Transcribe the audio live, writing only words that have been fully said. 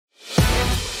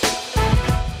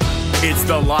It's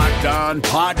the Locked On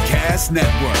Podcast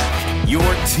Network, your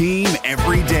team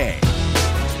every day.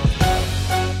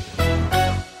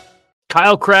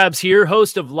 Kyle Krabs here,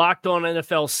 host of Locked On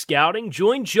NFL Scouting.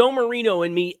 Join Joe Marino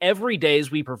and me every day as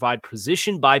we provide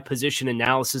position-by-position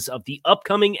analysis of the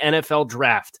upcoming NFL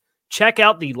Draft. Check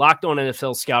out the Locked On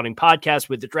NFL Scouting podcast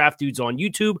with the Draft Dudes on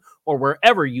YouTube or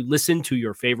wherever you listen to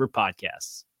your favorite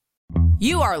podcasts.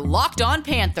 You are Locked On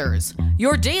Panthers,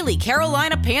 your daily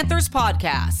Carolina Panthers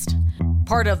podcast.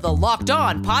 Part of the Locked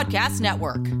On Podcast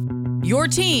Network, your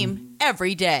team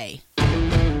every day.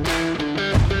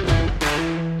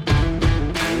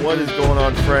 What is going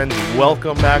on, friends?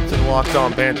 Welcome back to the Locked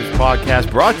On Panthers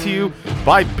podcast, brought to you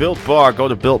by Built Bar. Go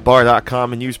to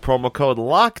BuiltBar.com and use promo code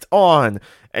LOCKEDON,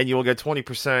 and you will get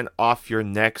 20% off your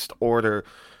next order.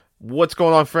 What's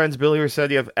going on, friends? Billy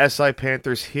Rossetti of SI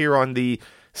Panthers here on the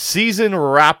season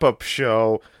wrap-up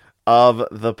show of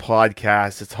the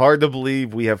podcast. It's hard to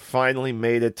believe we have finally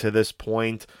made it to this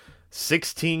point.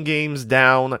 16 games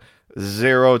down,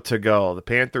 0 to go. The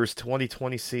Panthers'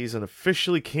 2020 season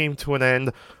officially came to an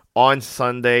end on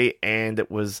Sunday, and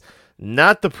it was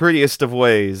not the prettiest of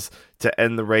ways to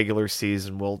end the regular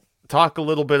season. We'll talk a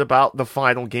little bit about the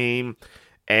final game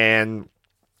and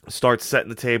start setting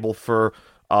the table for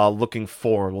looking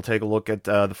forward. We'll take a look at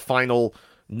the final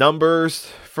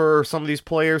numbers for some of these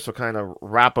players, so kind of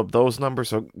wrap up those numbers,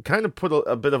 so kind of put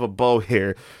a bit of a bow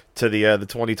here to the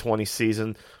 2020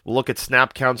 season. We'll look at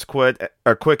snap counts quick,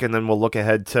 and then we'll look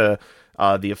ahead to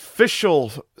the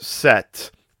official set.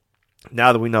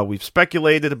 Now that we know, we've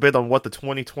speculated a bit on what the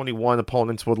 2021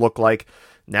 opponents would look like.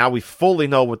 Now we fully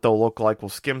know what they'll look like. We'll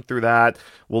skim through that.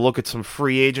 We'll look at some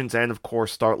free agents and, of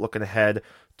course, start looking ahead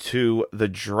to the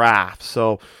draft.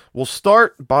 So we'll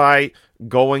start by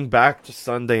going back to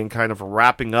Sunday and kind of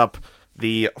wrapping up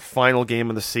the final game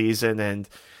of the season. And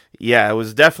yeah, it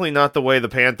was definitely not the way the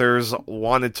Panthers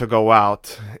wanted to go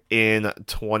out in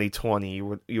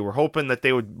 2020. You were hoping that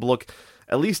they would look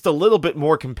at least a little bit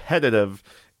more competitive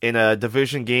in a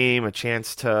division game, a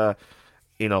chance to,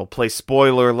 play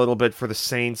spoiler a little bit for the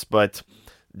Saints, but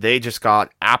they just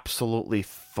got absolutely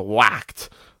thwacked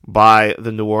by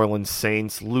the New Orleans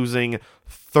Saints, losing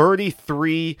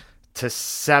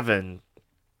 33-7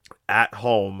 at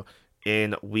home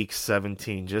in Week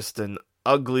 17. Just an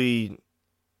ugly,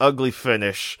 ugly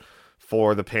finish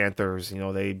for the Panthers.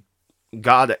 They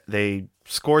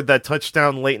scored that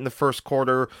touchdown late in the first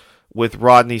quarter with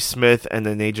Rodney Smith, and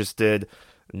then they just did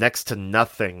next to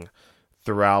nothing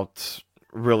throughout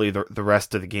really the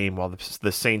rest of the game, while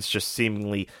the Saints just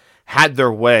seemingly had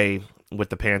their way with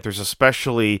the Panthers,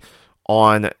 especially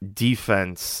on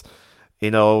defense.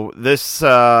 This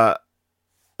was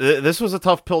a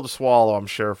tough pill to swallow, I'm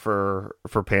sure, for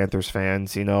Panthers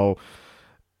fans. The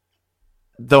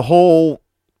whole,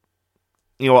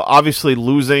 obviously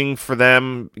losing for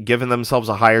them, giving themselves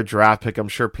a higher draft pick, I'm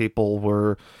sure people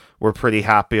were pretty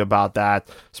happy about that,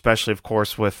 especially, of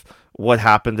course, with what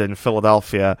happened in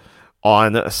Philadelphia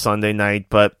on a Sunday night.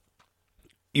 But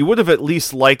you would have at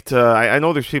least liked, I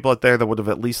know there's people out there that would have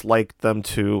at least liked them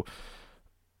to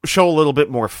show a little bit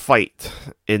more fight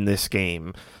in this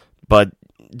game. But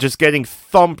just getting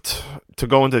thumped to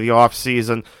go into the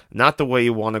offseason, not the way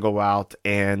you want to go out.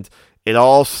 And it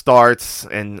all starts,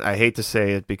 and I hate to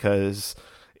say it because,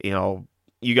 you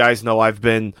guys know I've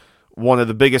been one of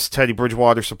the biggest Teddy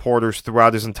Bridgewater supporters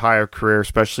throughout his entire career,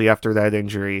 especially after that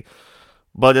injury.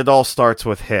 But it all starts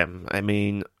with him. I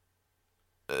mean,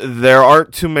 there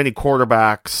aren't too many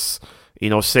quarterbacks,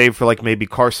 save for like maybe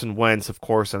Carson Wentz, of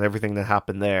course, and everything that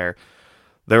happened there.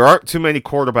 There aren't too many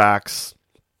quarterbacks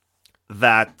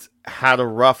that had a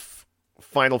rough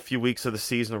final few weeks of the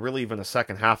season, or really even the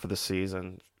second half of the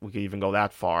season, we could even go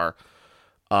that far,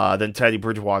 than Teddy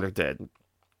Bridgewater did.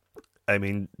 I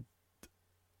mean,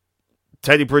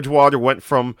 Teddy Bridgewater went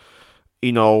from,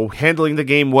 handling the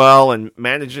game well and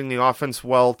managing the offense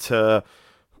well to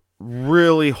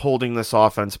really holding this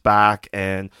offense back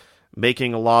and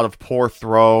making a lot of poor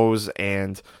throws.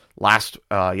 And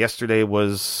yesterday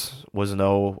was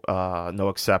no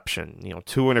exception.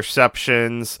 2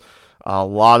 interceptions, a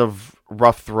lot of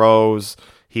rough throws.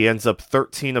 He ends up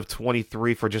 13 of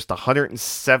 23 for just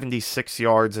 176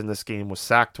 yards in this game, was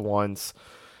sacked once.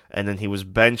 And then he was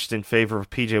benched in favor of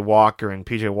P.J. Walker, and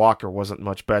P.J. Walker wasn't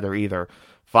much better either.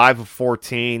 5 of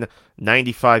 14,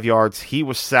 95 yards. He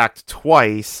was sacked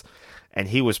twice, and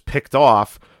he was picked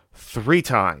off 3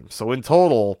 times. So in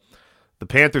total, the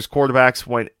Panthers quarterbacks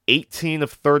went 18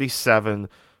 of 37,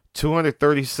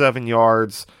 237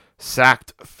 yards,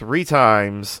 sacked 3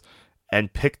 times,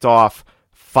 and picked off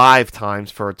 5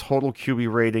 times for a total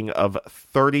QB rating of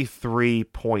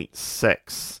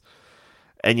 33.6.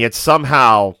 and yet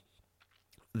somehow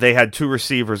they had 2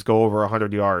 receivers go over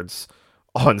 100 yards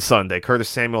on Sunday. Curtis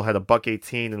Samuel had a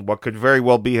 $118 in what could very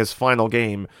well be his final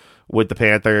game with the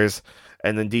Panthers,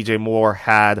 and then DJ Moore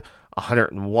had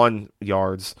 101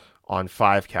 yards on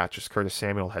 5 catches. Curtis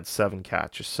Samuel had 7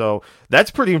 catches. So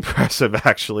that's pretty impressive,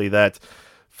 actually, that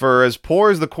for as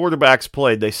poor as the quarterbacks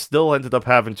played, they still ended up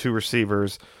having 2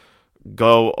 receivers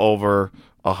go over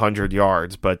 100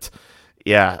 yards. But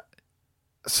yeah,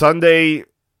 Sunday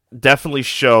definitely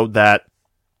showed that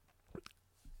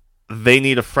they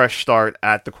need a fresh start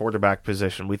at the quarterback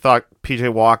position. We thought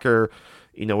PJ Walker,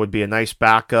 would be a nice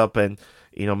backup and,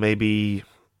 maybe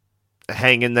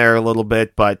hang in there a little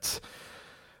bit, but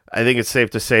I think it's safe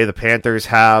to say the Panthers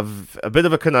have a bit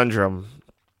of a conundrum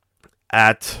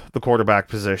at the quarterback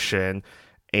position,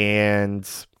 and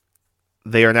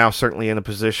they are now certainly in a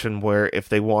position where if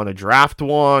they want to draft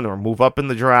one or move up in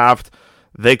the draft,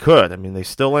 they could. I mean, they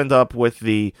still end up with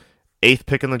the 8th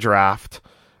pick in the draft,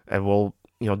 and we'll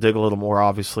dig a little more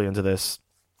obviously into this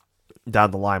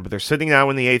down the line, but they're sitting now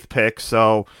in the 8th pick,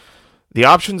 so the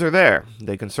options are there.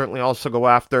 They can certainly also go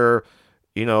after,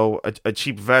 a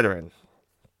cheap veteran,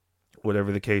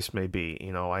 whatever the case may be.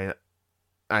 I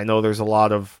know there's a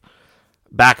lot of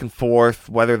back and forth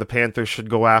whether the Panthers should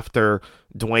go after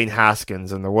Dwayne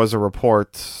Haskins, and there was a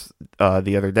report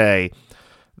the other day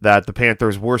that the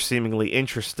Panthers were seemingly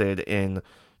interested in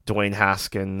Dwayne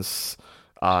Haskins.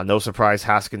 No surprise,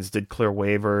 Haskins did clear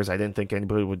waivers. I didn't think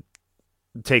anybody would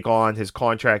take on his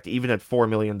contract, even at $4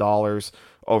 million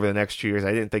over the next 2 years.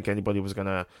 I didn't think anybody was going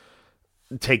to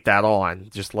take that on.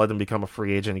 Just let him become a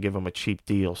free agent and give him a cheap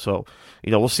deal. So,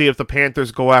 we'll see if the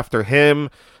Panthers go after him.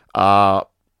 Some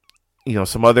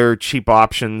other cheap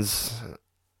options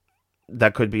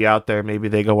that could be out there. Maybe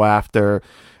they go after,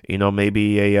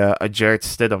 maybe a Jarrett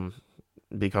Stidham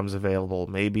becomes available.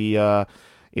 Maybe, I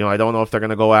don't know if they're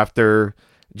going to go after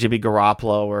Jimmy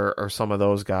Garoppolo or some of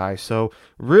those guys. So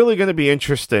really going to be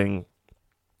interesting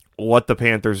what the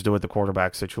Panthers do with the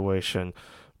quarterback situation.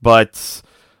 But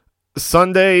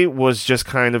Sunday was just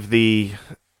kind of the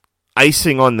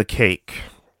icing on the cake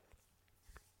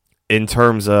in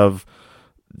terms of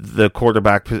the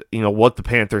quarterback, what the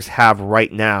Panthers have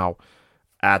right now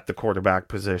at the quarterback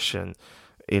position.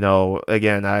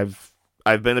 Again, I've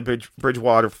been a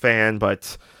Bridgewater fan,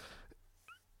 but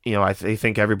I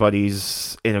think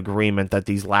everybody's in agreement that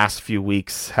these last few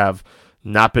weeks have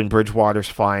not been Bridgewater's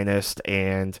finest,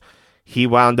 and he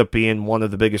wound up being one of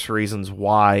the biggest reasons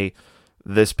why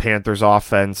this Panthers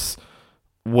offense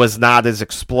was not as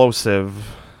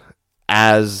explosive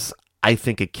as I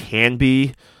think it can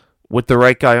be with the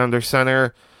right guy under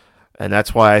center, and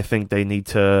that's why I think they need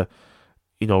to,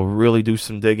 really do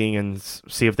some digging and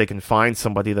see if they can find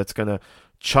somebody that's going to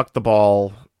chuck the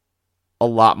ball a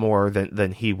lot more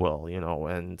than he will,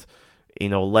 and,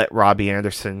 let Robbie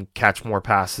Anderson catch more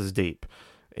passes deep,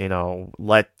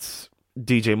 let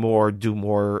DJ Moore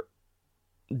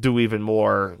do even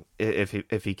more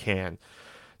if he can.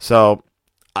 So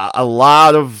a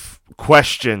lot of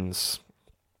questions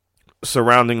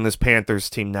surrounding this Panthers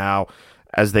team now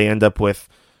as they end up with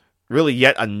really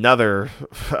yet another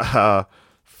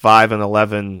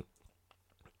 5-11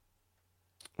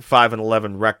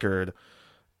 record.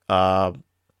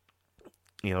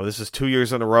 This is 2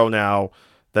 years in a row now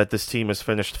that this team has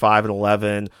finished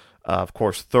 5-11. Of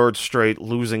course, 3rd straight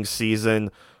losing season,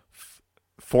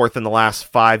 4th in the last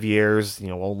 5 years.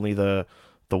 Only the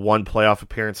one playoff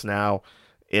appearance now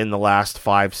in the last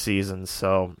 5 seasons.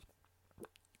 So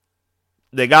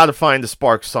they got to find a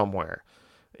spark somewhere.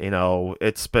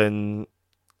 It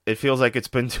feels like it's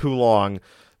been too long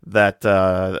that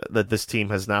this team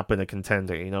has not been a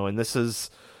contender. And this is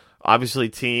obviously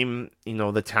team,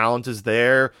 the talent is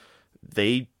there.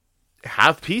 They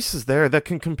have pieces there that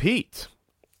can compete.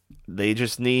 They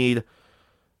just need,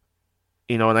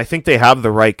 and I think they have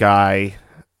the right guy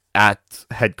at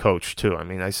head coach too. I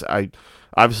mean, I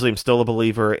obviously am still a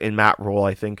believer in Matt Rule.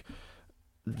 I think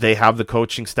they have the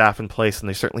coaching staff in place, and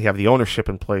they certainly have the ownership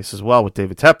in place as well with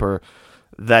David Tepper,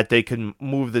 that they can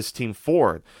move this team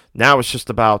forward. Now it's just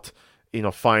about,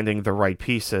 finding the right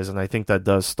pieces, and I think that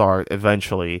does start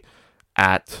eventually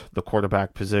at the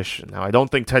quarterback position. Now, I don't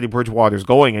think Teddy Bridgewater's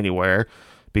going anywhere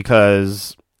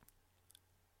because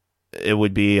it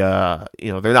would be, they're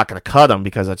not going to cut him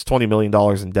because that's $20 million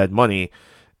in dead money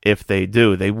if they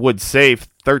do. They would save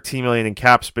 $13 million in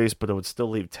cap space, but it would still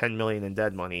leave $10 million in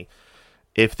dead money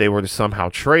if they were to somehow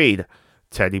trade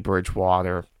Teddy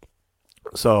Bridgewater.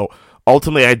 So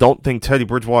ultimately, I don't think Teddy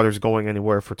Bridgewater is going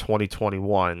anywhere for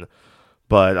 2021,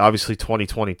 but obviously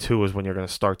 2022 is when you're going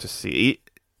to start to see,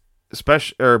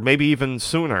 especially, or maybe even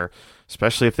sooner,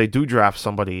 especially if they do draft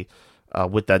somebody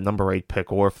with that number 8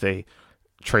 pick, or if they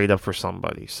trade up for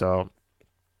somebody. So,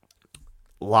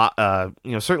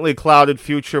 certainly a clouded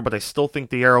future, but I still think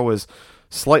the arrow is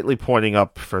slightly pointing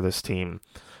up for this team.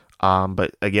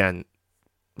 But again,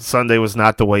 Sunday was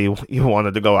not the way you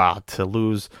wanted to go out, to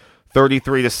lose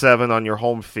 33-7 on your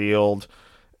home field,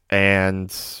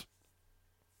 and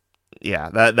yeah,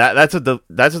 that's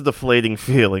a deflating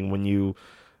feeling when you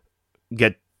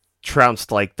get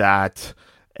trounced like that,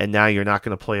 and now you're not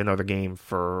going to play another game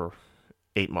for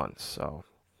 8 months. So,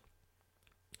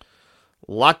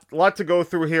 lot to go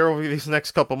through here over these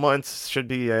next couple months. Should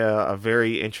be a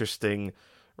very interesting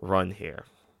run here.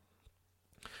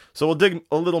 So we'll dig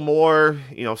a little more,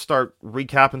 start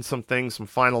recapping some things, some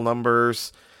final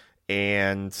numbers,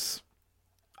 and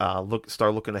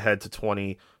start looking ahead to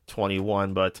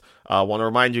 2021. But I want to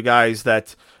remind you guys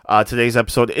that today's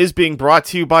episode is being brought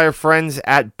to you by our friends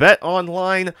at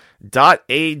betonline.ag.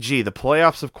 The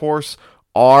playoffs, of course,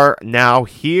 are now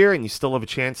here, and you still have a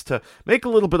chance to make a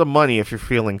little bit of money if you're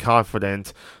feeling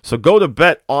confident. So go to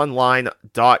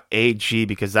betonline.ag,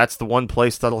 because that's the one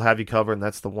place that'll have you covered, and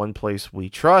that's the one place we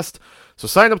trust. So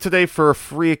sign up today for a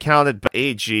free account at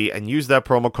BetOnline and use that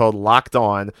promo code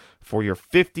LOCKEDON for your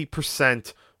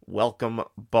 50% welcome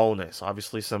bonus.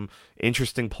 Obviously, some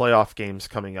interesting playoff games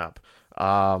coming up.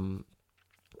 And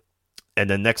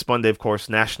then next Monday, of course,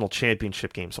 national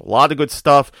championship games. So a lot of good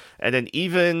stuff. And then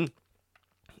even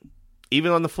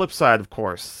on the flip side, of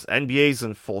course, NBA's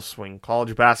in full swing,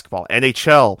 college basketball,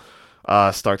 NHL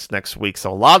starts next week.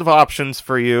 So a lot of options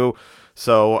for you.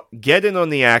 So get in on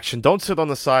the action. Don't sit on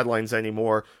the sidelines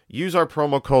anymore. Use our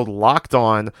promo code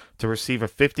LOCKEDON to receive a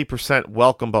 50%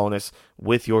 welcome bonus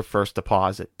with your first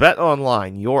deposit. Bet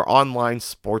Online, your online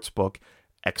sportsbook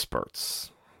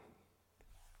experts.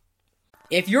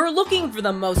 If you're looking for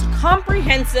the most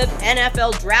comprehensive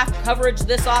NFL draft coverage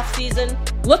this offseason,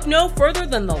 look no further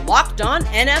than the Locked On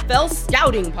NFL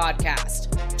Scouting Podcast.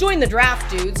 Join the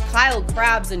draft dudes, Kyle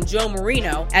Krabs and Joe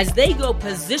Marino, as they go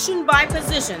position by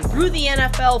position through the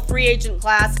NFL free agent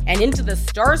class and into the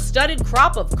star-studded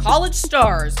crop of college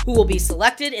stars who will be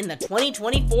selected in the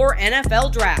 2024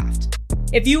 NFL Draft.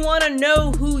 If you want to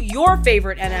know who your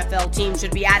favorite NFL team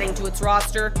should be adding to its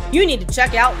roster, you need to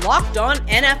check out Locked On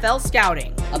NFL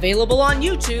Scouting, available on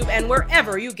YouTube and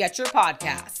wherever you get your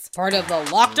podcasts. Part of the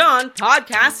Locked On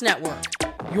Podcast Network,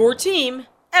 your team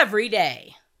every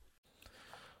day.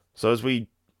 So as we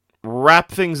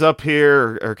wrap things up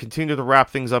here, or continue to wrap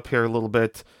things up here a little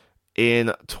bit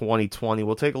in 2020,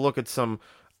 we'll take a look at some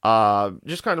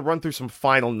just kind of run through some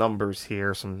final numbers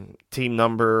here, some team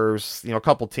numbers, a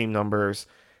couple team numbers,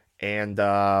 and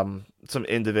some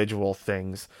individual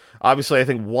things. Obviously, I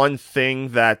think one thing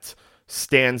that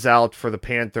stands out for the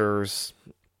Panthers,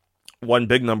 one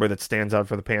big number that stands out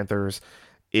for the Panthers,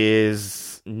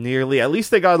 is nearly, at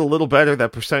least they got a little better.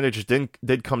 That percentage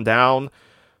did come down.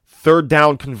 Third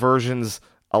down conversions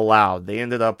allowed. They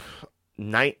ended up,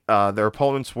 their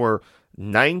opponents were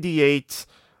 98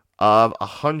 of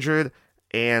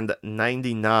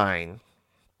 199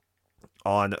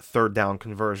 on third down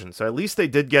conversion. So at least they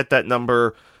did get that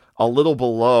number a little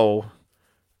below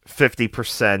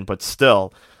 50%, but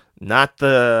still not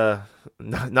the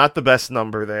best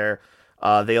number there.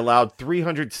 They allowed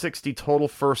 360 total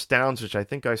first downs, which I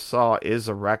think I saw is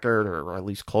a record, or at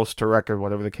least close to a record,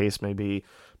 whatever the case may be.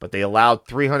 But they allowed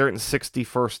 360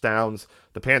 first downs.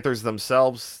 The Panthers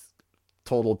themselves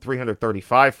totaled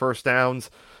 335 first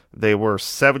downs. They were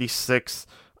 76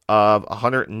 of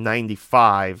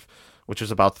 195, which is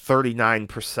about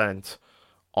 39%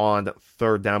 on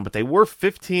third down. But they were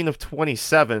 15 of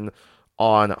 27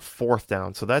 on fourth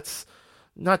down. So that's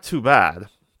not too bad.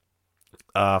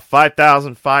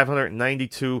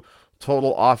 5,592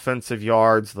 total offensive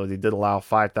yards, though they did allow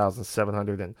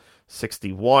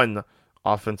 5,761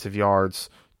 offensive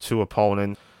yards to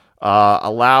opponent.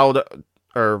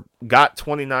 Got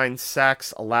 29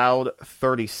 sacks, allowed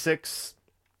 36,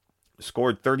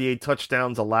 scored 38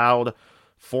 touchdowns, allowed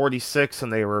 46,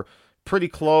 and they were pretty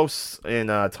close in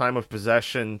time of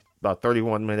possession. About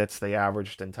 31 minutes they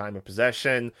averaged in time of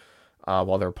possession,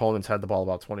 while their opponents had the ball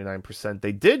about 29%.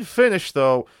 They did finish,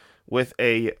 though, with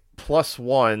a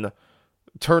 +1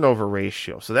 turnover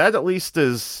ratio. So that at least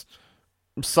is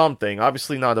something.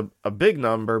 Obviously not a big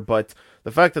number, but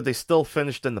the fact that they still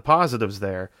finished in the positives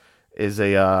there is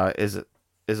a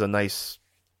nice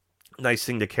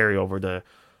thing to carry over to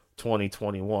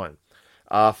 2021.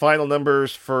 Final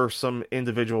numbers for some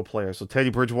individual players. So Teddy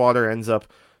Bridgewater ends up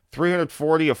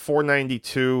 340 of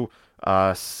 492.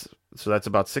 So that's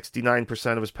about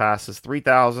 69% of his passes.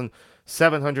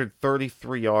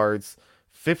 3,733 yards,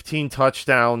 15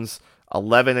 touchdowns,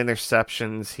 11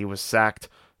 interceptions. He was sacked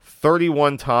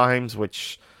 31 times,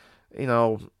 which,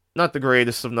 not the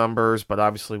greatest of numbers, but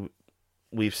obviously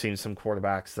we've seen some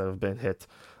quarterbacks that have been hit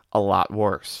a lot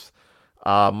worse.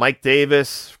 Mike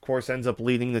Davis, of course, ends up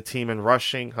leading the team in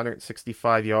rushing,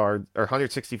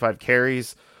 165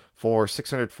 carries for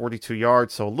 642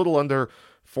 yards, so a little under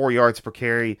 4 yards per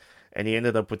carry, and he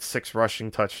ended up with 6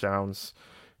 rushing touchdowns.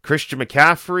 Christian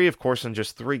McCaffrey, of course, in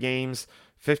just 3 games,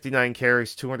 59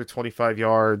 carries, 225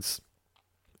 yards,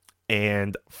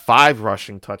 and 5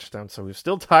 rushing touchdowns, so he's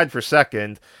still tied for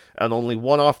second, and only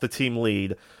 1 off the team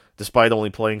lead, despite only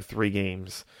playing 3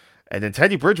 games. And then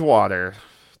Teddy Bridgewater,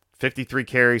 53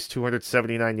 carries,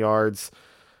 279 yards,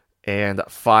 and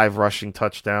 5 rushing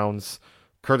touchdowns.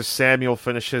 Curtis Samuel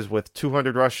finishes with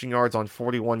 200 rushing yards on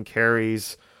 41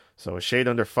 carries, so a shade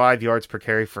under 5 yards per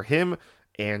carry for him,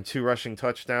 and 2 rushing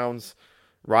touchdowns.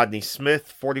 Rodney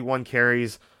Smith, 41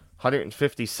 carries,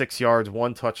 156 yards,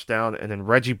 1 touchdown, and then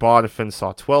Reggie Bonifant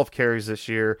saw 12 carries this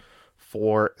year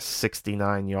for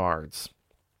 69 yards.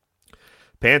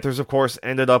 Panthers, of course,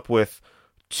 ended up with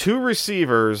 2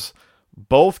 receivers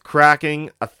both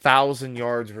cracking 1,000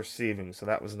 yards receiving, so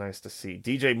that was nice to see.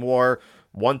 DJ Moore,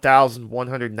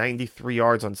 1,193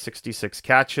 yards on 66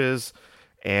 catches,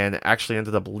 and actually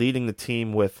ended up leading the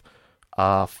team with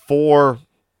 4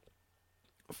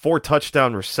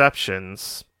 touchdown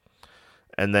receptions.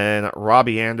 And then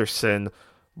Robbie Anderson,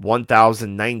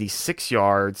 1,096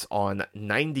 yards on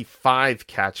 95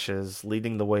 catches,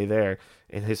 leading the way there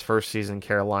in his first season in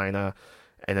Carolina,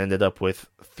 and ended up with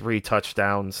 3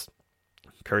 touchdowns.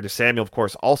 Curtis Samuel, of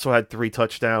course, also had 3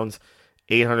 touchdowns,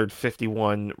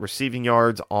 851 receiving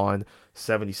yards on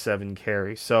 77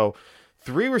 carries. So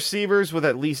 3 receivers with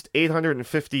at least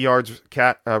 850 yards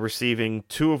receiving,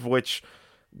 2 of which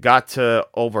got to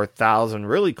over 1,000,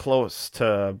 really close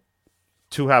to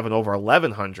having over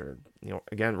 1,100.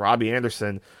 Again, Robbie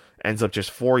Anderson ends up just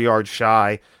 4 yards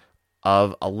shy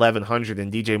of 1,100,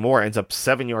 and DJ Moore ends up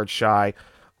 7 yards shy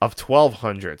of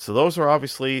 1,200. So those are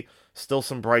obviously still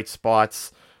some bright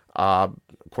spots. Of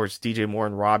course, DJ Moore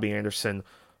and Robbie Anderson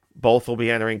both will be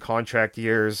entering contract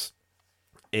years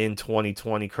in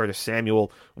 2020. Curtis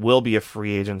Samuel will be a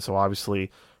free agent, so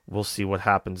obviously we'll see what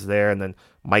happens there. And then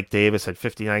Mike Davis had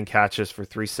 59 catches for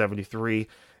 373.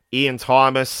 Ian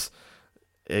Thomas,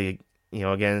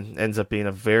 again, ends up being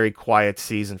a very quiet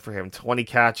season for him. 20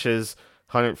 catches,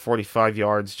 145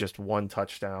 yards, just 1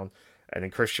 touchdown. And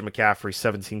then Christian McCaffrey,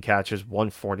 17 catches,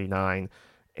 149,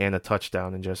 and a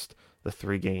touchdown in just the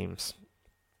 3 games.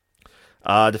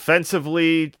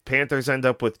 Defensively, Panthers end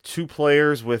up with 2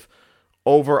 players with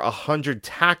over 100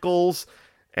 tackles,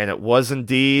 and it was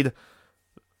indeed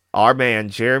our man,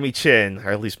 Jeremy Chinn,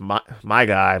 or at least my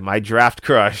guy, my draft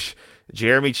crush,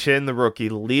 Jeremy Chinn, the rookie,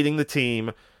 leading the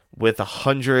team with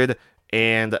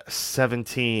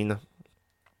 117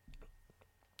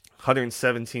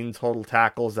 total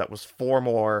tackles. That was 4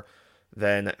 more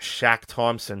than Shaq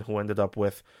Thompson, who ended up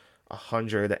with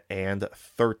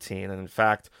 113. And in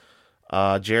fact,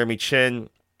 Jeremy Chinn,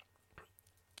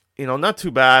 not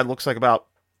too bad. Looks like about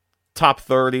top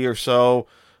 30 or so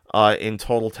in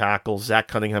total tackles. Zach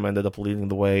Cunningham ended up leading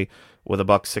the way with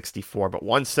 $164. But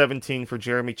 117 for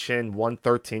Jeremy Chinn,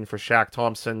 113 for Shaq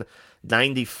Thompson,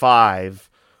 95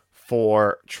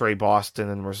 for Trey Boston.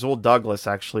 And Rasul Douglas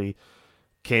actually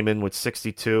came in with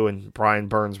 62, and Brian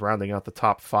Burns rounding out the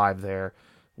top 5 there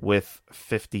with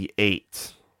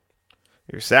 58.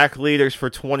 Your sack leaders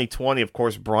for 2020, of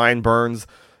course, Brian Burns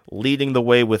leading the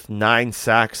way with 9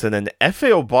 sacks, and then Efe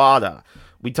Obada.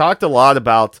 We talked a lot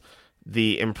about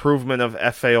the improvement of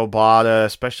Efe Obada,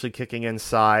 especially kicking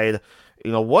inside.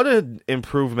 What an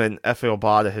improvement Efe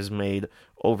Obada has made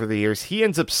over the years. He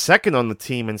ends up second on the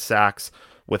team in sacks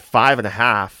with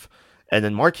 5.5. And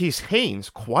then Marquise Haynes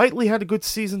quietly had a good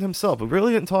season himself. We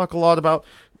really didn't talk a lot about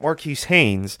Marquise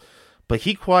Haynes, but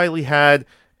he quietly had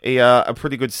a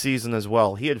pretty good season as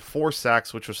well. He had 4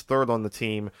 sacks, which was 3rd on the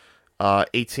team,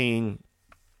 18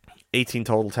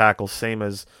 total tackles, same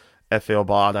as Efe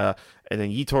Obada. And then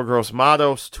Yetur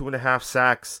Gross-Matos, 2.5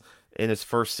 sacks in his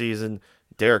first season.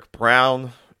 Derek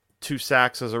Brown, 2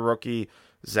 sacks as a rookie.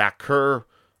 Zach Kerr,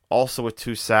 also with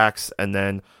 2 sacks. And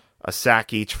then a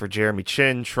sack each for Jeremy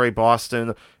Chinn, Trey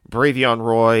Boston, Bravion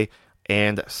Roy,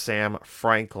 and Sam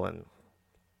Franklin.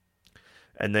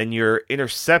 And then your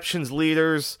interceptions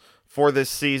leaders for this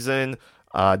season,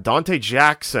 Dante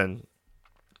Jackson.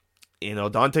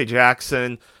 Dante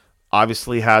Jackson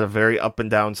obviously had a very up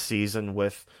and down season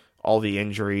with all the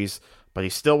injuries, but he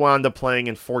still wound up playing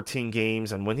in 14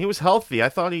 games. And when he was healthy, I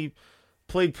thought he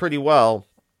played pretty well.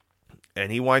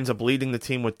 And he winds up leading the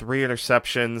team with 3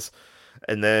 interceptions.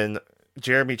 And then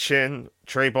Jeremy Chinn,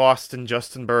 Trey Boston,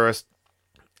 Justin Burris,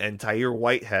 and Tahir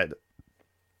Whitehead,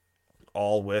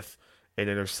 all with an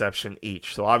interception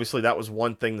each. So obviously that was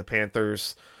one thing the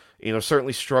Panthers,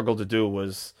 certainly struggled to do,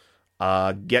 was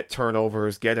get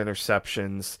turnovers, get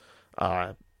interceptions.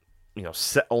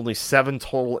 Only 7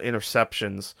 total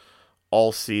interceptions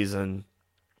all season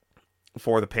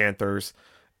for the Panthers.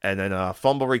 And then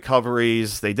fumble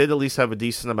recoveries, they did at least have a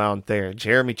decent amount there.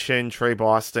 Jeremy Chinn, Trey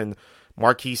Boston,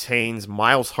 Marquise Haynes,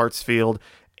 Miles Hartsfield,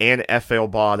 and Efe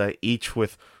Obada, each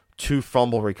with 2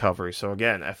 fumble recoveries. So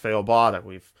again, Efe Obada,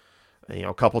 we've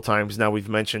a couple times now we've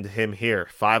mentioned him here.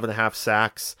 5.5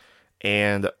 sacks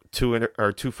and 2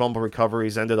 fumble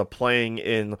recoveries. Ended up playing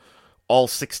in all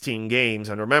 16 games.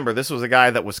 And remember, this was a guy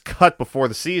that was cut before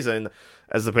the season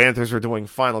as the Panthers were doing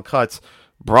final cuts.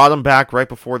 Brought him back right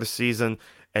before the season,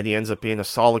 and he ends up being a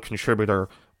solid contributor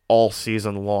all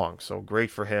season long. So great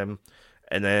for him.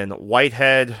 And then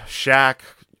Whitehead, Shaq,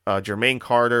 Jermaine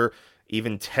Carter,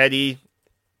 even Teddy,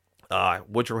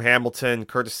 Woodrow Hamilton,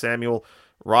 Curtis Samuel,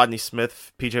 Rodney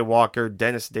Smith, PJ Walker,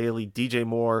 Dennis Daly, DJ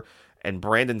Moore, and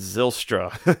Brandon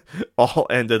Zylstra all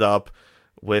ended up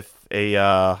with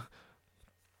a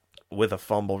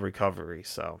fumble recovery.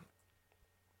 So,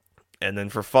 and then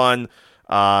for fun,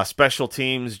 special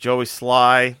teams, Joey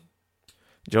Sly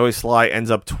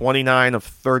ends up 29 of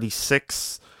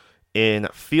 36 in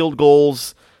field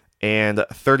goals and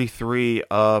 33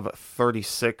 of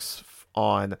 36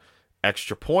 on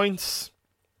extra points.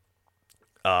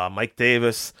 Mike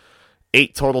Davis,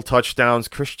 8 total touchdowns.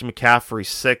 Christian McCaffrey,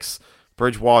 6.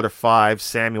 Bridgewater, 5.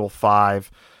 Samuel,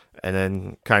 5. And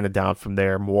then kind of down from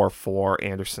there, Moore, 4.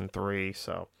 Anderson, 3.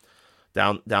 So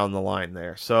down the line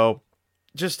there. So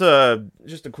just a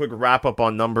quick wrap up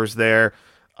on numbers there,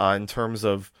 in terms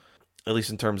of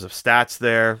stats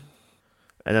there.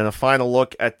 And then a final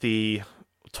look at the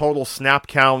total snap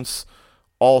counts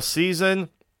all season.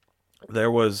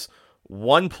 There was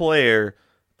one player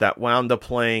that wound up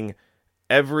playing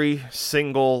every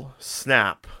single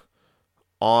snap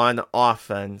on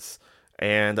offense,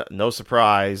 and no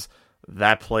surprise,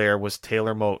 that player was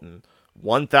Taylor Moton.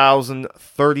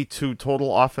 1,032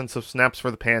 total offensive snaps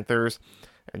for the Panthers,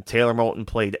 and Taylor Moton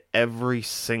played every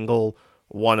single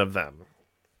one of them.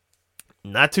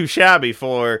 Not too shabby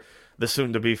for the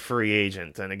soon-to-be free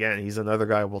agent. And again, he's another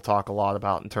guy we'll talk a lot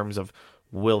about in terms of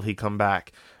will he come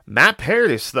back. Matt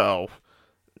Paradis, though,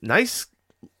 nice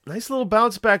little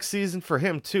bounce-back season for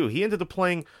him, too. He ended up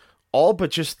playing all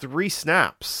but just 3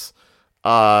 snaps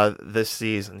this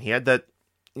season. He had that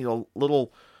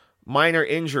little minor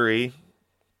injury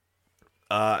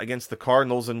against the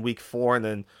Cardinals in Week 4, and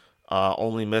then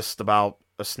only missed about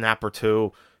a snap or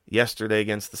 2 yesterday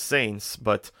against the Saints.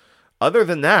 But other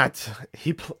than that,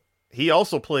 he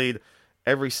also played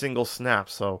every single snap,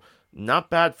 so not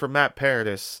bad for Matt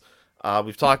Paradis.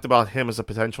 We've talked about him as a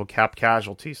potential cap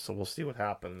casualty, so we'll see what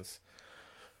happens.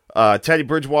 Teddy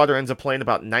Bridgewater ends up playing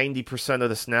about 90% of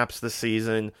the snaps this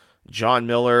season. John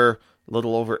Miller, a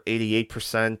little over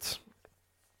 88%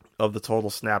 of the total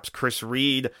snaps. Chris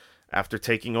Reed, after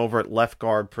taking over at left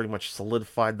guard, pretty much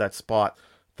solidified that spot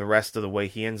the rest of the way.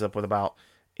 He ends up with about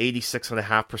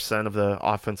 86.5% of the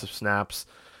offensive snaps.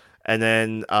 And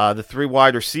then the 3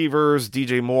 wide receivers,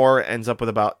 DJ Moore ends up with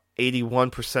about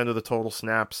 81% of the total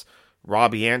snaps.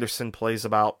 Robbie Anderson plays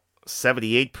about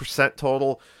 78%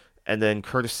 total. And then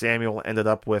Curtis Samuel ended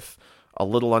up with a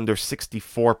little under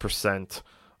 64%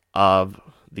 of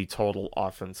the total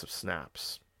offensive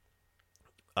snaps.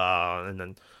 And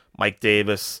then Mike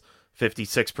Davis,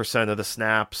 56% of the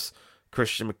snaps.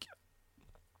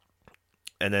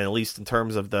 And then at least in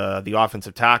terms of the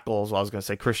offensive tackles, I was going to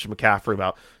say Christian McCaffrey,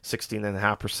 about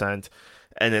 16.5%.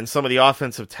 And then some of the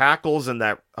offensive tackles in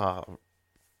that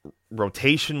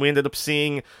rotation we ended up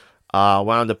seeing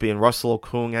wound up being Russell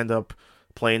Okung, ended up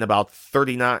playing about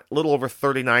 39, little over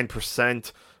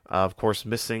 39%. Of course,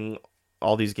 missing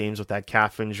all these games with that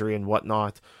calf injury and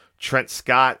whatnot. Trent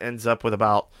Scott ends up with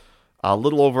about a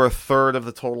little over a third of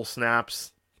the total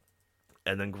snaps.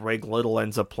 And then Greg Little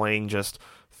ends up playing just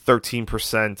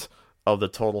 13% of the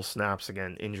total snaps.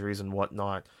 Again, injuries and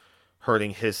whatnot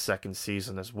hurting his second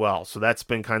season as well. So that's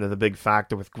been kind of the big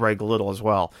factor with Greg Little as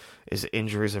well, is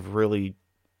injuries have really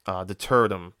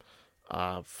deterred him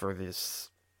for these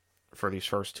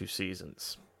first 2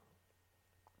 seasons.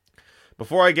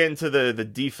 Before I get into the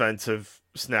defensive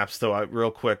snaps, though,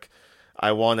 real quick, I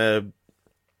do want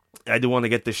to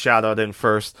get this shout out in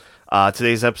first.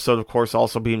 Today's episode, of course,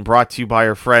 also being brought to you by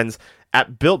our friends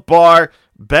at Built Bar.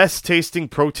 Best tasting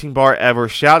protein bar ever.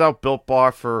 Shout out Built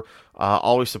Bar for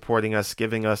always supporting us,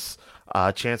 giving us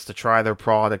a chance to try their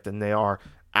product, and they are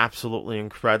absolutely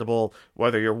incredible.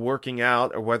 Whether you're working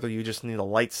out or whether you just need a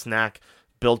light snack,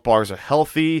 Built Bars are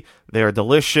healthy, they're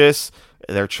delicious,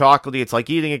 they're chocolatey. It's like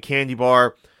eating a candy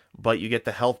bar, but you get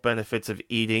the health benefits of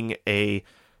eating a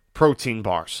protein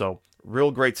bar. So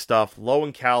real great stuff, low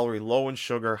in calorie, low in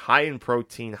sugar, high in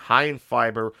protein, high in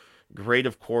fiber, great,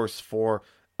 of course, for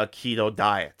a keto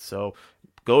diet. So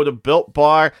go to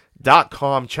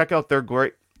BuiltBar.com, check out their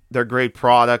great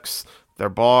products, their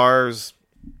bars,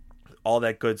 all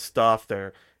that good stuff,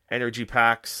 their energy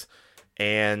packs,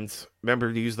 and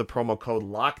remember to use the promo code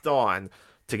LOCKEDON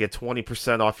to get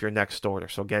 20% off your next order.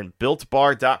 So again,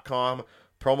 BuiltBar.com,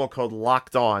 promo code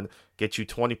LOCKEDON, get you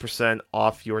 20%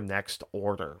 off your next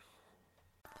order.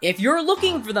 If you're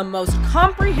looking for the most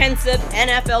comprehensive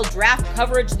NFL draft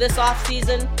coverage this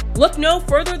offseason, look no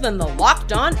further than the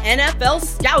Locked On NFL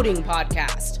Scouting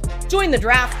Podcast. Join the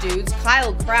draft dudes,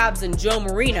 Kyle Krabs and Joe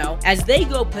Marino, as they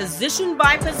go position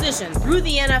by position through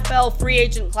the NFL free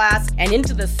agent class and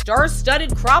into the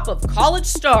star-studded crop of college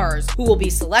stars who will be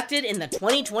selected in the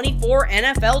 2024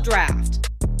 NFL Draft.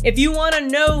 If you want to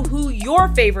know who your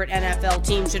favorite NFL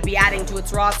team should be adding to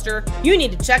its roster, you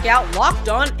need to check out Locked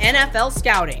On NFL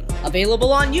Scouting,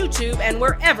 available on YouTube and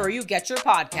wherever you get your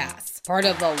podcasts. Part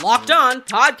of the Locked On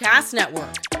Podcast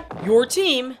Network, your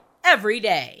team every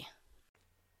day.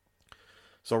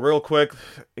 So real quick,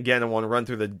 again, I want to run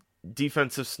through the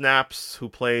defensive snaps who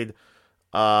played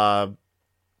a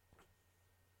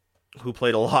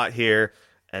lot here,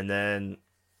 and then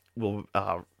we'll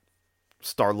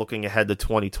start looking ahead to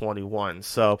 2021.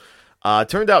 So it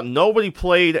turned out nobody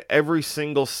played every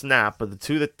single snap, but the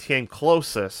two that came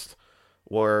closest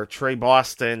were Trey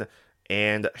Boston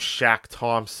and Shaq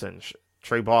Thompson.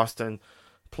 Trey Boston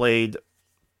played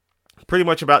pretty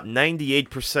much about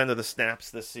 98% of the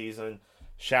snaps this season.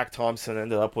 Shaq Thompson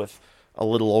ended up with a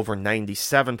little over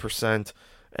 97%.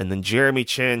 And then Jeremy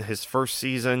Chin, his first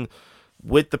season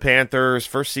with the Panthers,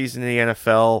 first season in the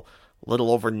NFL, a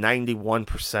little over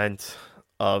 91%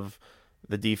 of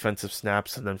the defensive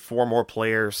snaps. And then four more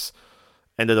players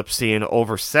ended up seeing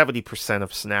over 70%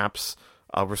 of snaps.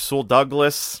 Rasul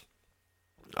Douglas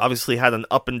obviously had an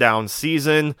up and down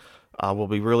season. Will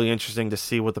be really interesting to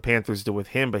see what the Panthers do with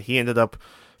him, but he ended up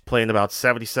playing about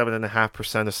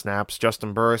 77.5% of snaps.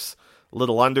 Justin Burris, a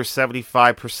little under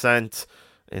 75%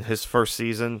 in his first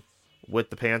season with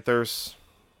the Panthers.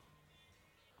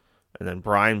 And then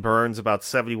Brian Burns, about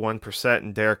 71%,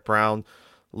 and Derek Brown,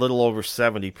 a little over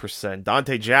 70%.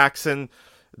 Dante Jackson,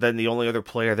 then the only other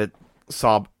player that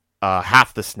saw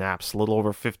half the snaps, a little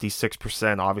over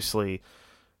 56%. Obviously,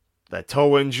 that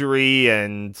toe injury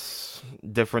and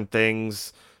different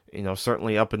things,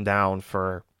 certainly up and down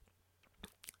for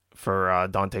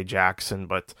Dante Jackson.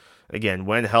 But again,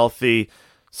 when healthy,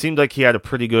 seemed like he had a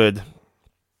pretty good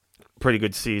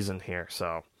season here.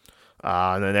 So,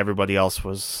 and then everybody else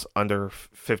was under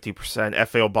 50%.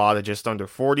 Efe Obada just under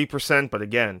 40%. But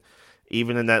again,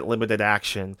 even in that limited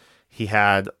action, he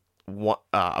had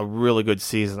a really good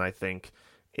season, I think,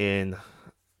 in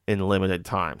limited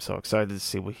time. So excited to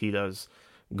see what he does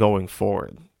going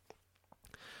forward.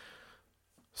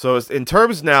 So in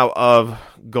terms now of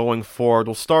going forward,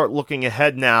 we'll start looking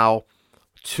ahead now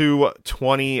to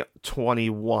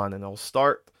 2021. And I'll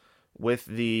start with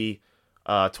the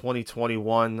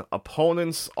 2021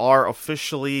 opponents are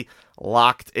officially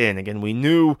locked in. Again, we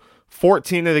knew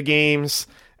 14 of the games,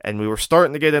 and we were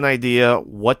starting to get an idea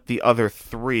what the other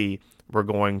three were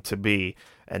going to be.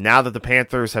 And now that the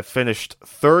Panthers have finished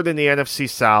third in the NFC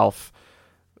South,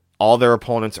 all their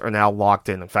opponents are now locked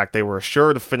in. In fact, they were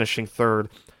assured of finishing third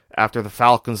after the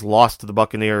Falcons lost to the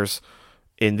Buccaneers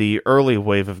in the early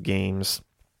wave of games,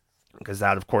 because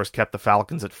that, of course, kept the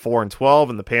Falcons at 4-12,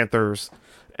 and the Panthers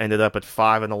ended up at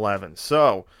 5-11.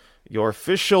 So, your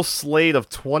official slate of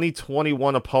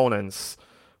 2021 opponents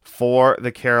for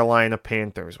the Carolina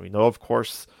Panthers. We know, of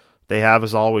course, they have,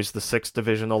 as always, the 6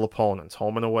 divisional opponents,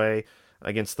 home and away,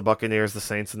 against the Buccaneers, the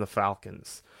Saints, and the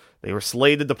Falcons. They were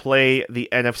slated to play the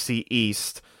NFC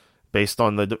East based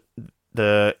on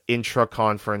the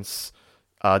intra-conference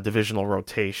divisional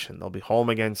rotation. They'll be home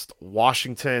against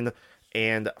Washington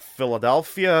and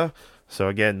Philadelphia. So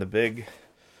again, the big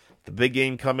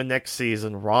game coming next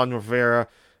season. Ron Rivera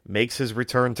makes his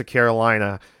return to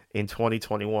Carolina in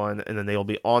 2021, and then they'll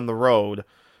be on the road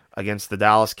against the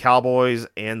Dallas Cowboys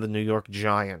and the New York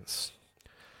Giants.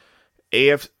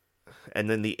 And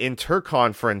then the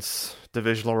interconference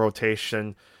divisional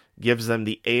rotation gives them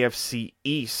the AFC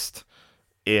East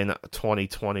in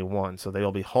 2021. So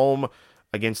they'll be home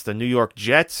against the New York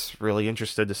Jets. Really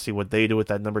interested to see what they do with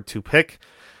that number 2 pick.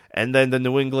 And then the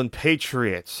New England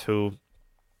Patriots, who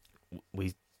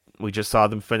we We just saw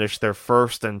them finish their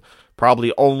first and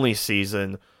probably only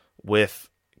season with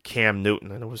Cam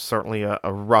Newton, and it was certainly a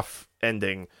rough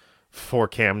ending for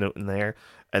Cam Newton there.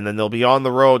 And then they'll be on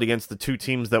the road against the two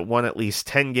teams that won at least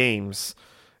 10 games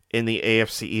in the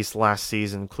AFC East last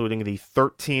season, including the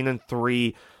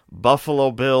 13-3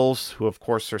 Buffalo Bills, who of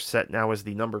course are set now as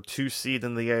the number 2 seed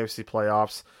in the AFC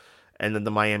playoffs, and then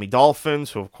the Miami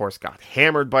Dolphins, who of course got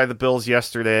hammered by the Bills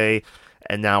yesterday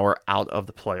and now are out of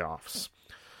the playoffs.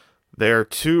 There are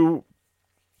two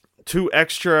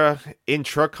extra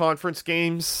intra-conference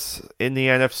games in the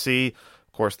NFC.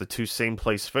 Of course, the two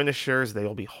same-place finishers, they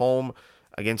will be home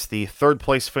against the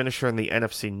third-place finisher in the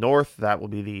NFC North. That will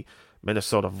be the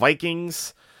Minnesota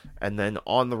Vikings. And then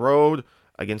on the road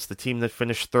against the team that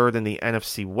finished third in the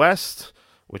NFC West,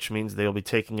 which means they'll be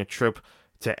taking a trip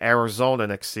to Arizona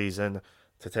next season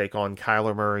to take on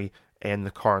Kyler Murray and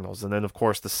the Cardinals. And then, of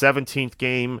course, the 17th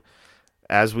game,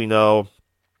 as we know,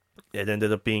 it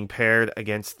ended up being paired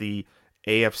against the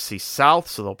AFC South,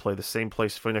 so they'll play the same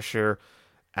place finisher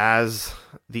as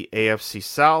the AFC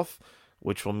South,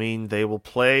 which will mean they will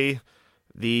play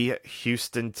the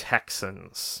Houston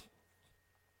Texans.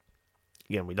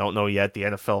 Again, we don't know yet. The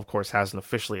NFL, of course, hasn't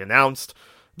officially announced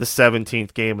the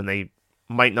 17th game, and they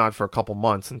might not for a couple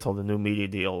months until the new media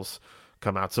deals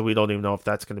come out, so we don't even know if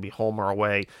that's going to be home or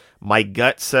away. My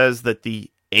gut says that the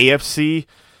AFC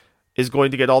is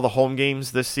going to get all the home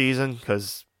games this season,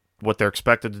 because what they're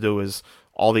expected to do is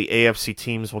all the AFC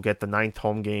teams will get the 9th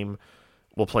home game.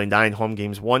 We'll play 9 home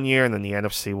games one year, and then the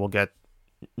NFC will get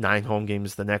 9 home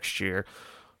games the next year.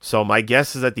 So my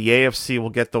guess is that the AFC will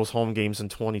get those home games in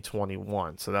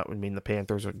 2021. So that would mean the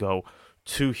Panthers would go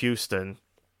to Houston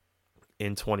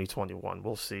in 2021.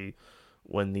 We'll see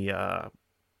when the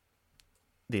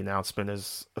announcement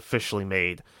is officially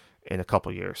made in a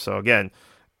couple years. So again,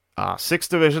 6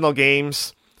 divisional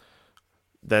games.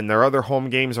 Then their other home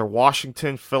games are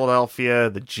Washington, Philadelphia,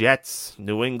 the Jets,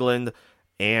 New England,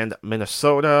 and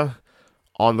Minnesota.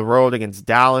 On the road against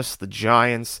Dallas, the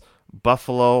Giants,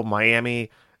 Buffalo, Miami,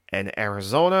 and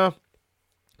Arizona.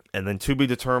 And then to be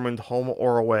determined, home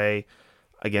or away,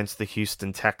 against the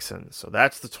Houston Texans. So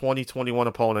that's the 2021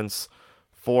 opponents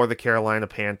for the Carolina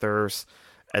Panthers.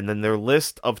 And then their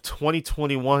list of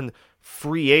 2021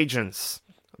 free agents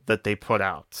that they put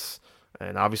out.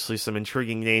 And obviously some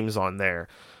intriguing names on there.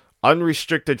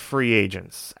 Unrestricted free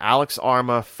agents: Alex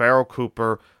Arma, Farrell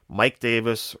Cooper, Mike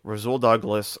Davis, Rasul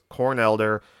Douglas, Corn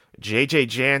Elder, J.J.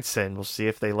 Jansen. We'll see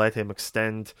if they let him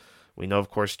extend. We know, of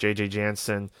course, J.J.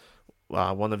 Jansen,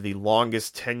 one of the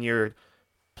longest tenured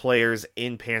players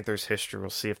in Panthers history. We'll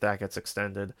see if that gets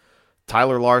extended.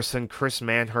 Tyler Larson, Chris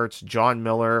Manhertz, John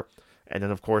Miller, and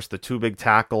then, of course, the 2 big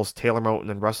tackles, Taylor Moton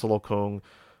and Russell Okung.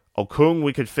 Okung,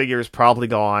 we could figure, is probably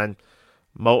gone.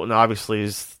 Moton, obviously,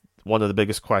 is one of the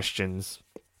biggest questions.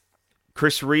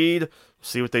 Chris Reed,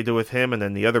 see what they do with him. And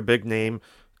then the other big name,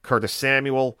 Curtis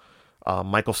Samuel,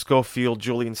 Michael Schofield,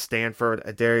 Julian Stanford,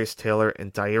 Adarius Taylor,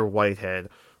 and Dyer Whitehead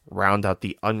round out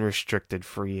the unrestricted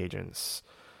free agents.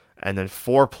 And then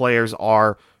 4 players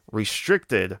are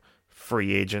restricted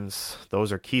free agents.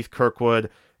 Those are Keith Kirkwood,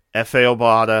 F.A.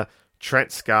 Obata,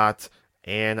 Trent Scott,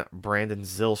 and Brandon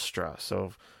Zylstra. So,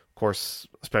 of course,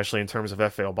 especially in terms of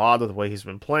F.A. Obata, the way he's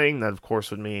been playing, that, of course,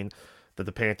 would mean that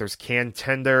the Panthers can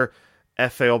tender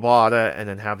F.A. Obata and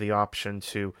then have the option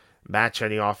to match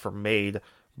any offer made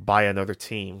by another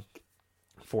team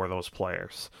for those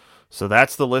players. So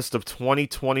that's the list of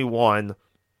 2021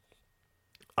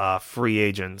 free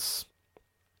agents.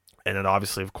 And then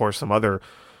obviously, of course, some other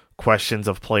questions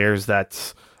of players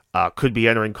that could be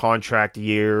entering contract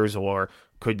years or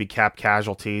could be cap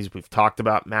casualties. We've talked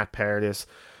about Matt Paradis.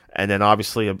 And then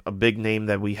obviously a big name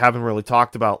that we haven't really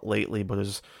talked about lately but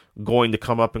is going to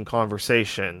come up in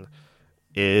conversation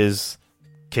is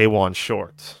Kawann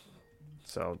Short.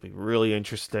 So it'll be really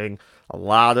interesting. A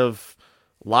lot of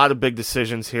big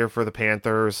decisions here for the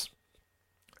Panthers.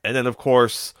 And then, of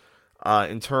course,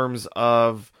 in terms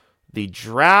of the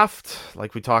draft,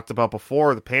 like we talked about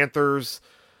before, the Panthers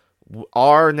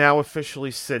are now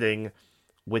officially sitting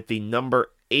with the number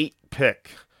 8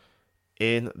 pick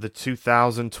in the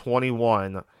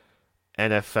 2021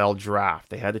 NFL draft.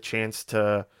 They had a chance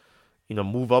to,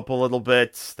 move up a little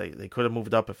bit. They could have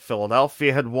moved up if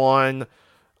Philadelphia had won.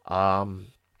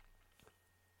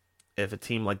 If a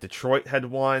team like Detroit had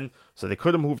won. So they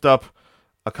could have moved up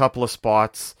a couple of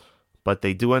spots, but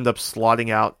they do end up slotting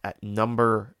out at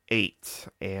number 8.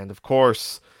 And of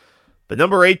course, the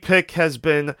number 8 pick has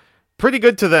been pretty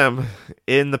good to them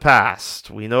in the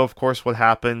past. We know, of course, what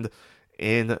happened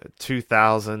in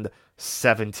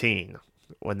 2017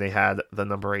 when they had the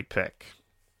number 8 pick.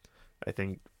 I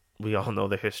think we all know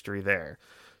the history there.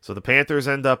 So the Panthers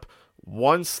end up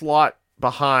one slot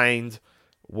behind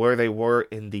where they were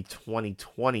in the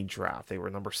 2020 draft. They were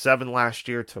number 7 last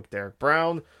year, took Derek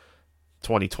Brown.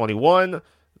 2021,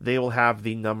 they will have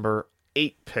the number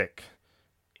 8 pick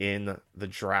in the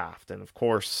draft. And of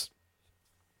course,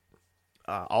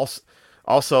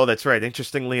 also, that's right,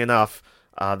 interestingly enough,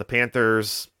 the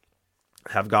Panthers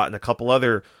have gotten a couple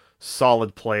other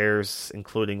solid players,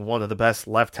 including one of the best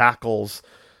left tackles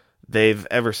they've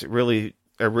ever really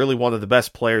one of the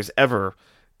best players ever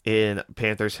in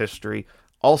Panthers history.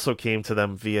 Also came to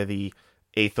them via the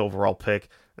 8th overall pick.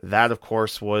 That, of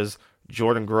course, was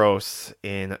Jordan Gross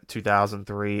in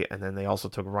 2003, and then they also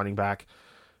took running back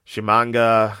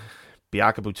Chimanga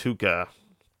Biakabutuka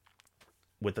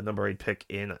with the number 8 pick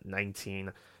in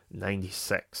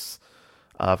 1996.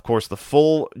 Of course, the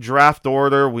full draft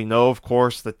order, we know, of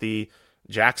course, that the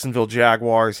Jacksonville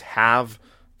Jaguars have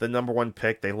the number 1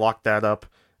 pick. They locked that up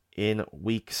in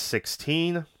week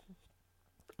 16.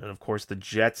 And, of course, the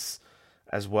Jets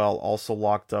as well also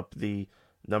locked up the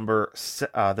number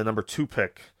 2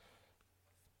 pick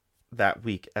that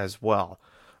week as well.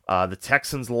 The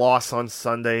Texans' loss on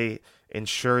Sunday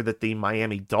ensured that the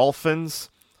Miami Dolphins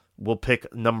will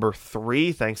pick number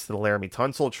 3 thanks to the Laramie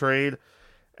Tunsil trade.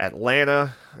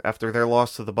 Atlanta, after their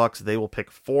loss to the Bucs, they will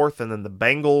pick 4th, and then the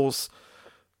Bengals,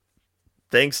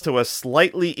 thanks to a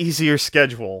slightly easier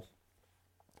schedule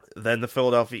than the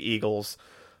Philadelphia Eagles,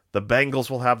 the Bengals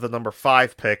will have the number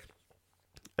 5 pick,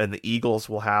 and the Eagles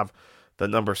will have the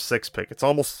number 6 pick. It's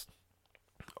almost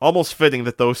fitting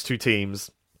that those two teams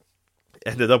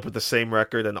ended up with the same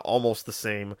record and almost the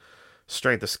same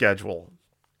strength of schedule.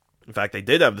 In fact, they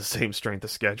did have the same strength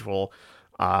of schedule,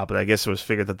 but I guess it was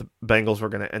figured that the Bengals were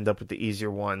going to end up with the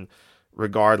easier one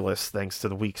regardless, thanks to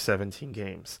the Week 17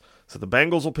 games. So the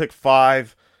Bengals will pick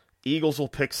 5, Eagles will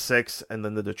pick 6, and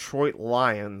then the Detroit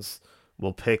Lions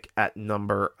will pick at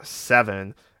number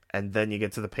 7, and then you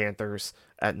get to the Panthers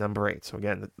at number 8. So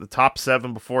again, the top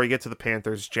 7 before you get to the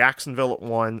Panthers: Jacksonville at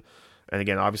 1, and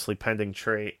again, obviously pending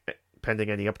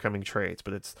any upcoming trades,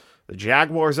 but it's the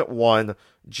Jaguars at 1,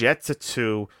 Jets at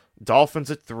 2,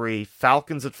 Dolphins at 3,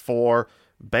 Falcons at 4,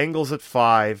 Bengals at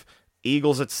 5,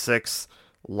 Eagles at 6,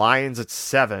 Lions at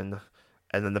 7,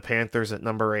 and then the Panthers at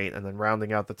number 8, and then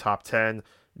rounding out the top 10,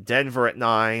 Denver at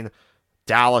 9,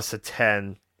 Dallas at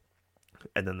 10,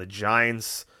 and then the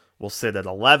Giants will sit at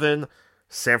 11,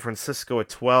 San Francisco at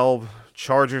 12,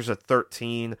 Chargers at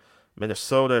 13,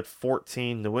 Minnesota at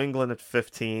 14, New England at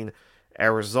 15,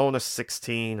 Arizona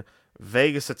 16,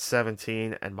 Vegas at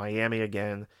 17, and Miami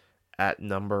again at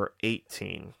number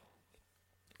 18.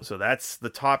 So that's the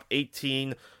top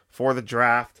 18 for the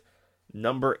draft.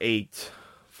 Number 8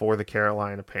 for the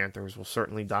Carolina Panthers. We'll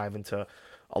certainly dive into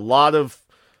a lot of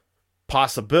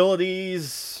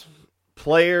possibilities,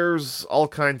 players, all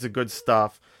kinds of good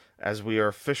stuff as we are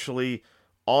officially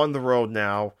on the road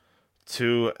now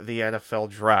to the NFL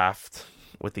draft,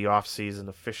 with the offseason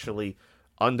officially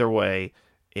underway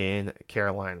in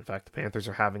Carolina. In fact, the Panthers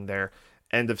are having their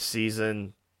end of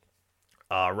season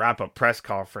wrap-up press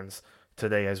conference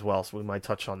today as well, so we might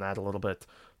touch on that a little bit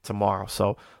tomorrow.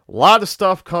 So a lot of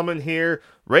stuff coming here.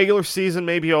 Regular season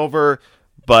may be over,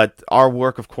 but our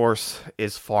work, of course,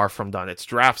 is far from done. It's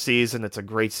draft season. It's a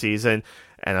great season,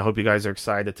 and I hope you guys are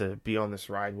excited to be on this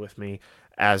ride with me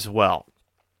as well.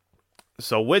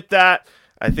 So with that,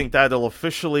 I think that'll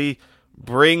officially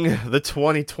bring the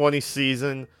 2020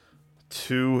 season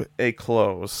to a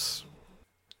close.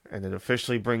 And it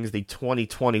officially brings the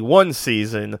 2021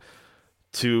 season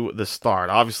to the start.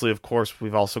 Obviously, of course,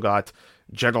 we've also got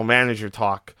general manager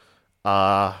talk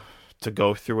to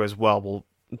go through as well. We'll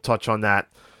touch on that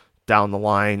down the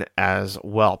line as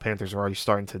well. Panthers are already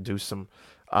starting to do some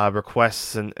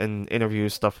requests and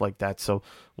interviews, stuff like that, so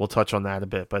we'll touch on that a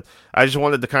bit. But I just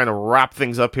wanted to kind of wrap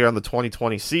things up here on the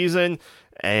 2020 season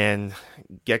and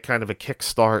get kind of a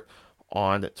kickstart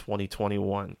on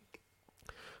 2021.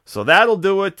 So that'll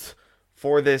do it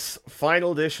for this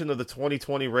final edition of the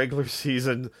 2020 regular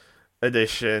season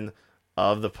edition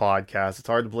of the podcast. It's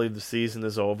hard to believe the season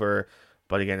is over,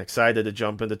 but again, excited to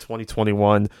jump into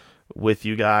 2021 with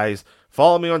you guys.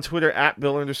 Follow me on Twitter at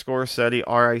Bill_Setti,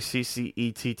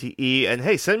 RICCETTE. And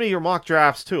hey, send me your mock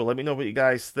drafts too. Let me know what you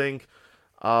guys think.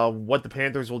 What the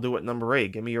Panthers will do at number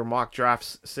 8. Give me your mock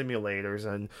drafts simulators,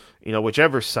 and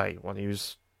whichever site. You want to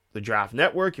use the Draft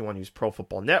Network, you want to use Pro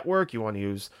Football Network, you want to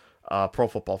use Pro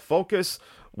Football Focus,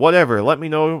 whatever. Let me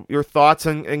know your thoughts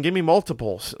and give me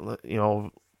multiples.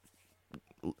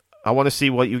 I want to see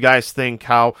what you guys think,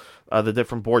 how the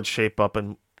different boards shape up,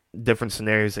 and different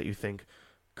scenarios that you think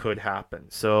could happen.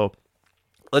 So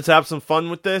let's have some fun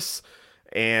with this.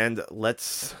 and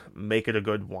let's make it a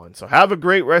good one. So have a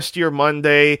great rest of your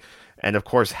Monday, and of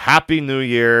course, Happy New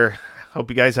Year. Hope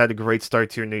you guys had a great start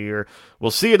to your new year.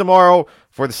 We'll see you tomorrow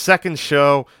for the second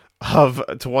show of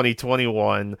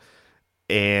 2021,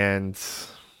 and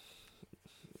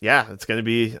yeah, it's going to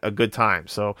be a good time.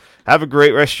 So have a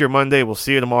great rest of your Monday. We'll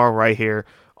see you tomorrow right here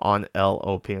on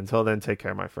LOP. Until then, take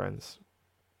care, my friends.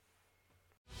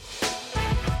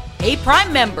 Hey,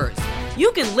 Prime members,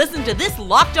 you can listen to this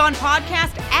Locked On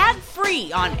podcast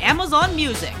ad-free on Amazon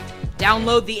Music.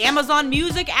 Download the Amazon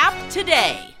Music app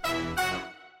today.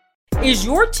 Is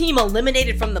your team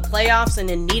eliminated from the playoffs and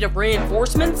in need of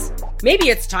reinforcements? Maybe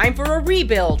it's time for a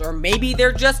rebuild, or maybe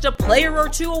they're just a player or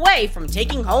two away from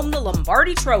taking home the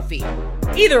Lombardi Trophy.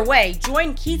 Either way,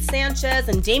 join Keith Sanchez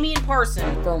and Damian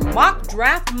Parson for Mock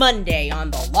Draft Monday on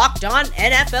the Locked On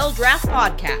NFL Draft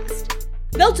Podcast.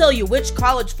 They'll tell you which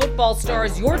college football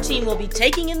stars your team will be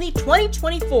taking in the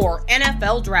 2024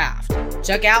 NFL Draft.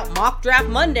 Check out Mock Draft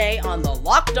Monday on the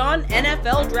Locked On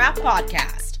NFL Draft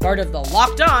Podcast, part of the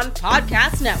Locked On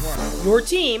Podcast Network. Your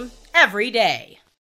team every day.